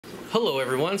Hello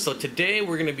everyone, so today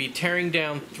we're going to be tearing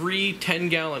down 3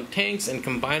 10-gallon tanks and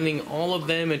combining all of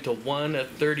them into one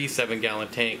 37-gallon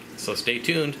tank, so stay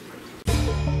tuned.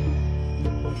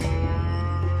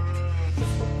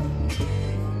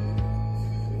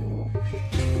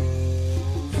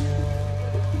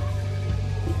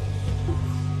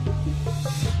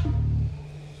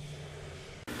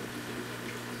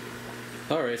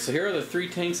 Alright, so here are the 3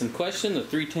 tanks in question. The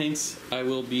 3 tanks I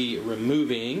will be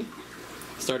removing.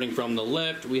 Starting from the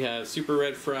left, we have Super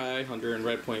Red Fry, Hunter and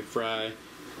Red Point Fry.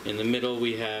 In the middle,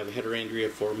 we have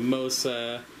Heterandria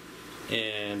Formosa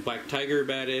and Black Tiger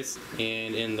Batis.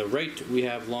 And in the right, we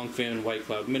have Longfin White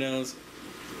Cloud Minnows.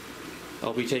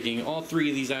 I'll be taking all 3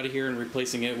 of these out of here and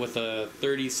replacing it with a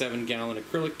 37-gallon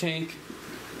acrylic tank.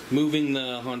 Moving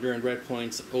the Hunter and Red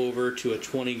Points over to a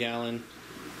 20-gallon.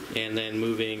 And then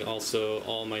moving also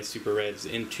all my Super Reds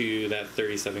into that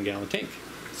 37-gallon tank.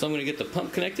 So I'm going to get the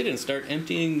pump connected and start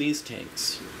emptying these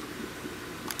tanks.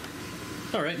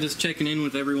 Alright, just checking in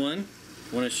with everyone.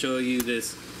 I want to show you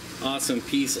this awesome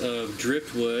piece of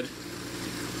driftwood.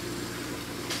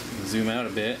 Zoom out a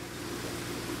bit.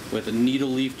 With a needle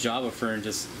leaf Java fern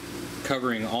just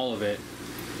covering all of it.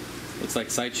 Looks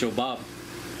like Sideshow Bob.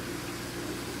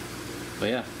 But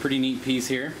yeah, pretty neat piece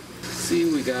here. See,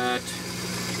 we got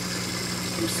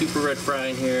some Super Red Fry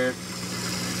in here.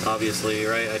 Obviously,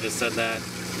 right? I just said that.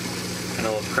 Kind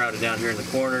of a little crowded down here in the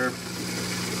corner.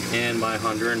 And my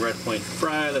Hunter and Red Point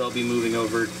Fry that I'll be moving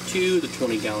over to the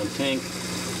 20-gallon tank.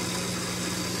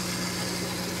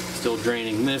 Still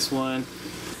draining this one.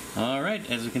 Alright,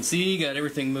 as you can see, got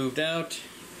everything moved out.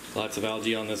 Lots of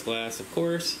algae on this glass, of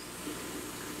course.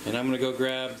 And I'm going to go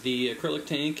grab the acrylic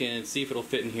tank and see if it'll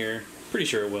fit in here. Pretty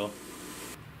sure it will.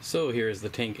 So here's the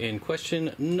tank in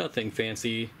question. Nothing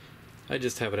fancy. I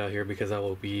just have it out here because I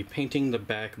will be painting the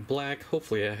back black.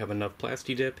 Hopefully I have enough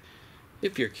Plasti Dip.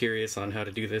 If you're curious on how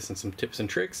to do this and some tips and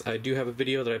tricks, I do have a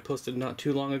video that I posted not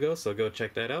too long ago, so go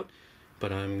check that out.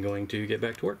 But I'm going to get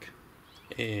back to work.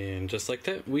 And just like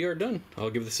that, we are done. I'll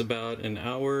give this about an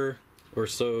hour or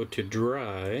so to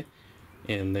dry,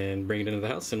 and then bring it into the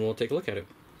house and we'll take a look at it.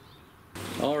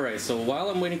 Alright, so while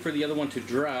I'm waiting for the other one to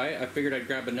dry, I figured I'd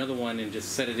grab another one and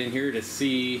just set it in here to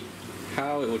see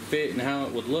how it would fit and how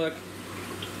it would look.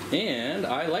 And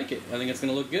I like it. I think it's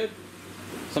going to look good.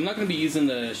 So I'm not going to be using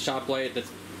the shop light that's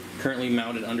currently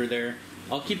mounted under there.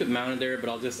 I'll keep it mounted there, but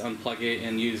I'll just unplug it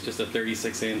and use just a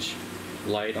 36-inch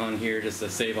light on here just to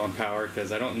save on power,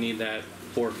 because I don't need that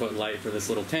 4-foot light for this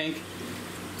little tank.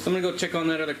 So I'm going to go check on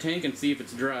that other tank and see if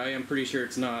it's dry. I'm pretty sure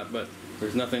it's not, but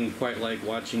there's nothing quite like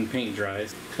watching paint dry.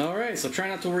 Alright, so try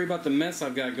not to worry about the mess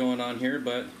I've got going on here,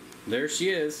 but there she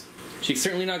is. She's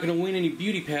certainly not going to win any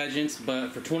beauty pageants, but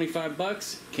for 25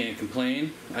 bucks, can't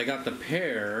complain. I got the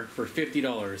pair for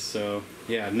 $50, so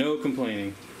yeah, no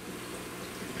complaining.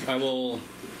 I will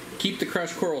keep the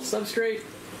crushed coral substrate.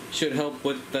 Should help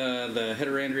with the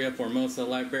Heterandria Formosa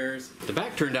live bearers. The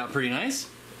back turned out pretty nice,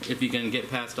 if you can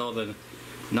get past all the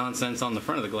nonsense on the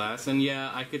front of the glass. And yeah,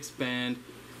 I could spend,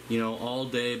 you know, all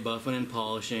day buffing and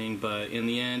polishing, but in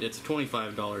the end, it's a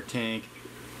 $25 tank.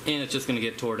 And it's just going to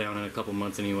get tore down in a couple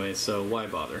months anyway, so why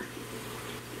bother?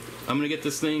 I'm going to get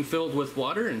this thing filled with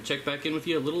water and check back in with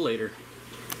you a little later.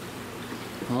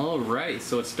 Alright,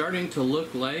 so it's starting to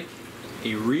look like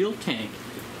a real tank.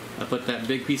 I put that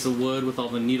big piece of wood with all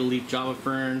the needle leaf Java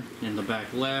fern in the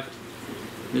back left.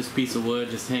 This piece of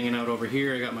wood just hanging out over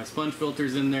here. I got my sponge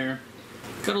filters in there.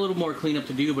 Got a little more cleanup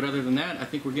to do, but other than that, I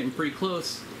think we're getting pretty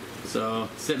close. So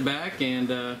sit back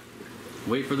and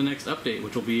wait for the next update,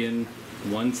 which will be in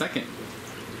 1 second.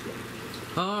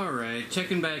 Alright,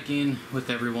 checking back in with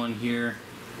everyone here.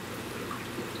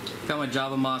 Got my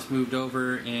Java moss moved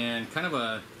over, and kind of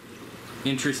a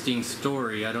interesting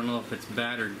story. I don't know if it's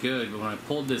bad or good, but when I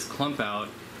pulled this clump out,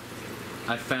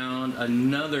 I found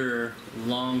another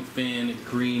long-fin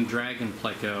green dragon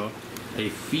pleco, a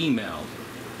female.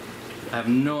 I have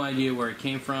no idea where it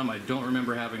came from. I don't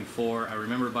remember having 4. I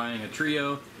remember buying a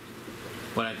trio,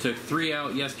 but I took 3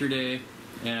 out yesterday,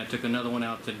 and I took another one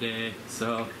out today.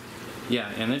 So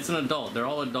yeah, and it's an adult. They're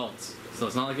all adults, so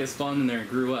it's not like it spawned in there and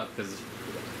grew up, because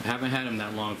I haven't had them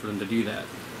that long for them to do that.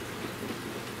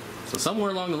 So somewhere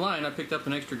along the line I picked up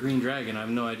an extra green dragon. I have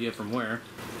no idea from where,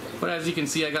 but as you can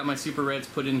see, I got my Super Reds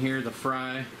put in here, the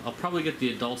fry. I'll probably get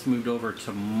the adults moved over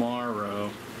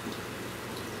tomorrow.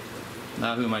 Who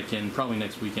am I kidding? Probably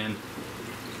next weekend.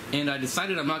 And I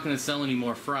decided I'm not going to sell any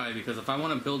more fry, because if I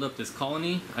want to build up this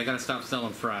colony, I got to stop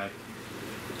selling fry.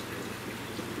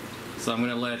 So I'm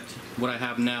going to let what I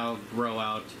have now grow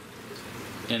out,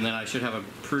 and then I should have a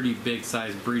pretty big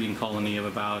sized breeding colony of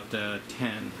about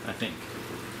 10, I think.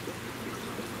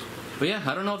 But yeah,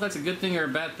 I don't know if that's a good thing or a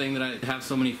bad thing that I have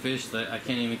so many fish that I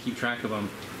can't even keep track of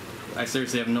them. I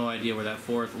seriously have no idea where that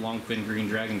fourth longfin green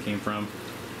dragon came from.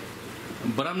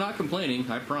 But I'm not complaining,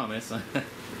 I promise. I'm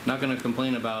not going to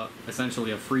complain about essentially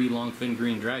a free longfin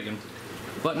green dragon.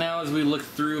 But now as we look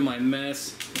through my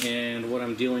mess and what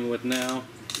I'm dealing with now,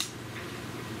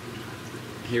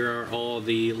 here are all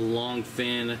the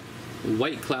longfin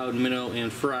white cloud minnow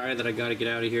and fry that I got to get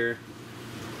out of here.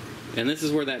 And this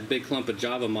is where that big clump of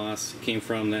Java moss came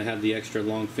from that had the extra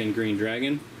longfin green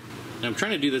dragon. And I'm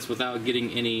trying to do this without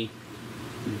getting any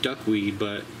duckweed,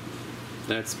 but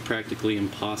that's practically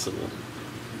impossible.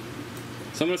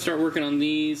 So I'm going to start working on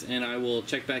these and I will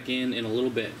check back in a little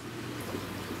bit.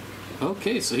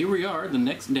 Okay, so here we are the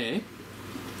next day.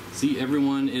 See,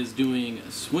 everyone is doing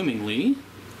swimmingly.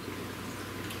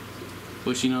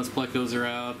 Bushy-nosed plecos are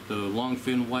out, the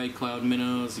longfin white cloud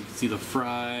minnows, you can see the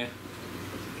fry.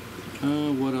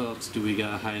 What else do we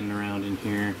got hiding around in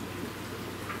here?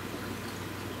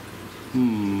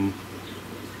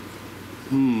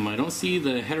 I don't see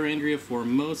the Heterandria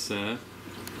formosa.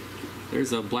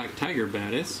 There's a black tiger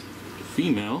batis,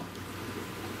 female,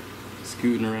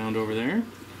 scooting around over there.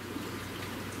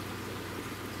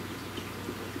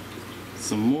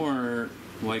 Some more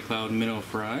white cloud minnow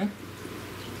fry.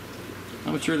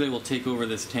 I'm sure they will take over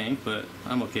this tank, but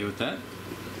I'm okay with that.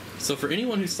 So for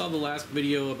anyone who saw the last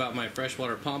video about my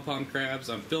freshwater Pom Pom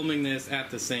crabs, I'm filming this at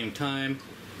the same time.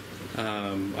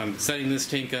 I'm setting this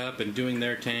tank up and doing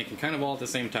their tank, and kind of all at the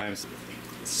same time.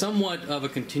 Somewhat of a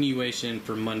continuation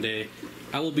for Monday.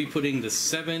 I will be putting the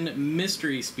 7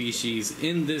 mystery species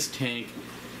in this tank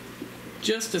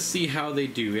just to see how they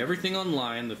do. Everything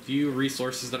online, the few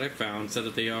resources that I found, said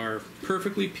that they are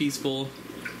perfectly peaceful,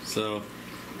 so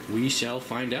we shall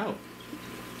find out.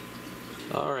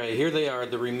 Alright, here they are.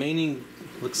 The remaining,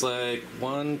 looks like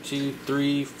 1, 2,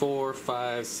 3, 4,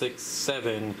 5, 6,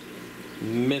 7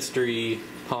 mystery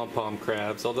Pom Pom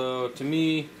crabs. Although, to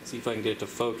me, see if I can get it to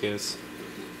focus.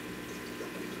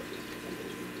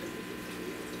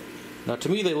 Now, to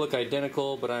me, they look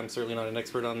identical, but I'm certainly not an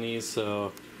expert on these,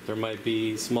 so there might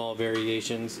be small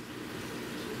variations.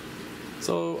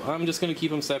 So, I'm just going to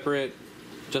keep them separate,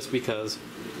 just because.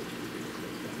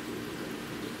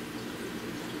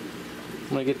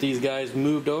 I'm going to get these guys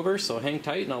moved over, so hang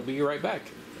tight and I'll be right back.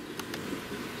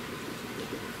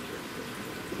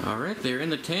 Alright, they're in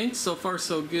the tank. So far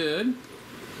so good.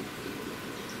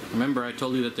 Remember, I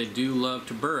told you that they do love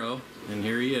to burrow, and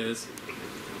here he is.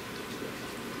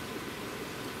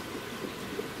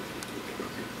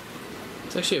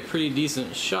 It's actually a pretty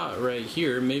decent shot right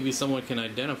here. Maybe someone can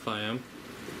identify him.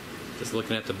 Just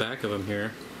looking at the back of him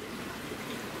here.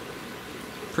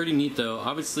 Pretty neat though.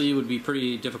 Obviously it would be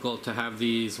pretty difficult to have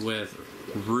these with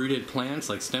rooted plants,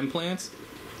 like stem plants.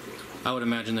 I would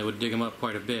imagine they would dig them up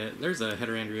quite a bit. There's a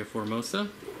Heterandria formosa.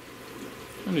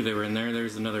 I knew they were in there.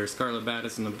 There's another scarlet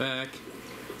batis in the back.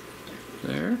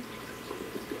 There.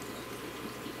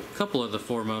 A couple of the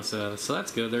formosa, so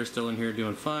that's good. They're still in here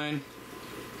doing fine.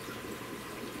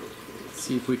 Let's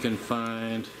see if we can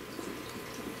find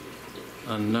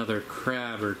another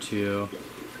crab or two.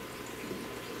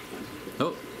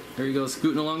 Oh, there he goes,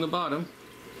 scooting along the bottom.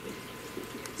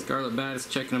 Scarlet batis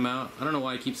checking them out. I don't know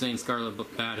why I keep saying scarlet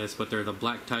batis, but they're the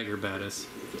black tiger batis.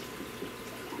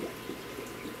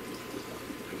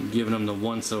 Giving them the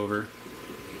once over.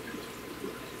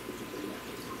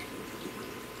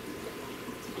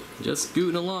 Just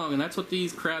scooting along, and that's what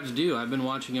these crabs do. I've been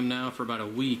watching them now for about a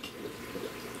week,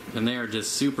 and they are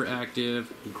just super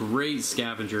active, great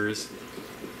scavengers.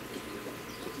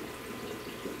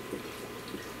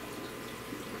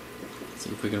 See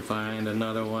if we can find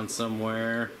another one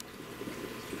somewhere.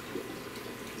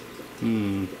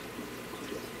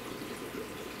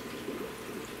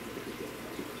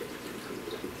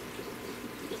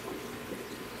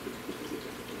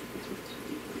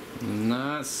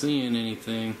 Not seeing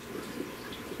anything.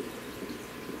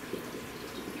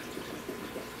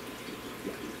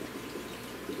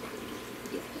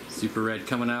 Super Red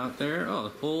coming out there. Oh, a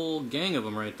whole gang of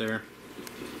them right there.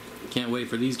 Can't wait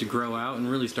for these to grow out and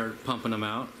really start pumping them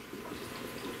out.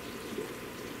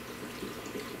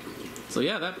 So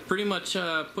yeah, that pretty much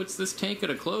puts this tank at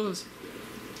a close.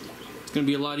 It's going to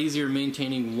be a lot easier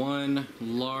maintaining one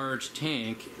large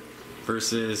tank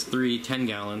versus 3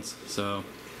 10-gallons. So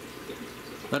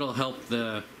that'll help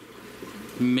the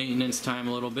maintenance time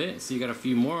a little bit. So you got a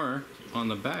few more on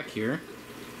the back here.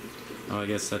 Oh, I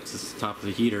guess that's just the top of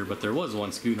the heater, but there was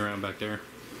one scooting around back there.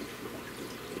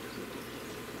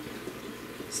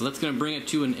 So that's going to bring it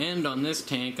to an end on this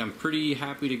tank. I'm pretty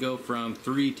happy to go from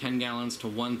 3 10-gallons to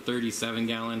 1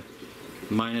 37-gallon.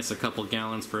 minus a couple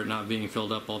gallons for it not being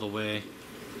filled up all the way.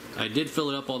 I did fill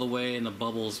it up all the way and the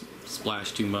bubbles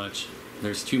splashed too much.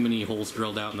 There's too many holes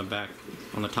drilled out in the back,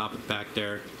 on the top and back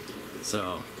there.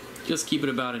 So just keep it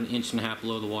about 1.5 inches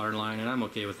below the water line, and I'm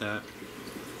okay with that.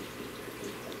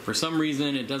 For some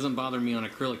reason it doesn't bother me on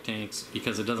acrylic tanks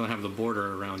because it doesn't have the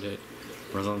border around it.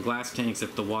 Whereas on glass tanks,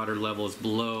 if the water level is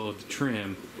below the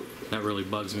trim, that really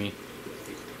bugs me.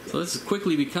 So this has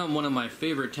quickly become one of my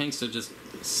favorite tanks to just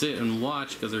sit and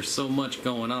watch because there's so much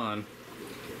going on.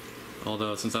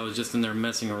 Although since I was just in there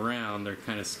messing around, they're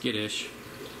kind of skittish.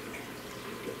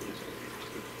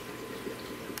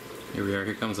 Here we are,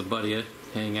 here comes a buddy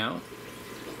hang out.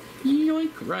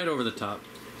 Yoink, right over the top.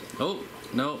 Oh,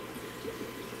 no.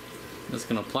 Just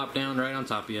gonna plop down right on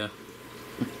top of you.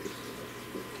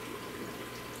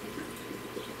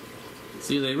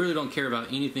 See, they really don't care about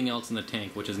anything else in the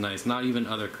tank, which is nice, not even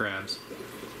other crabs.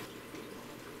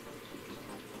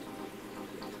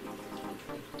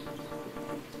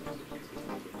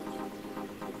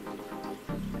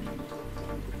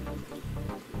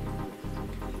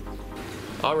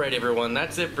 Alright everyone,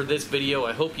 that's it for this video.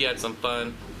 I hope you had some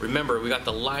fun. Remember, we got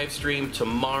the live stream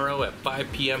tomorrow at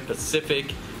 5 p.m.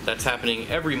 Pacific. That's happening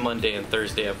every Monday and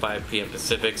Thursday at 5 p.m.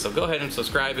 Pacific. So go ahead and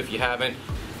subscribe if you haven't.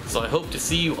 So I hope to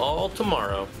see you all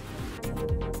tomorrow.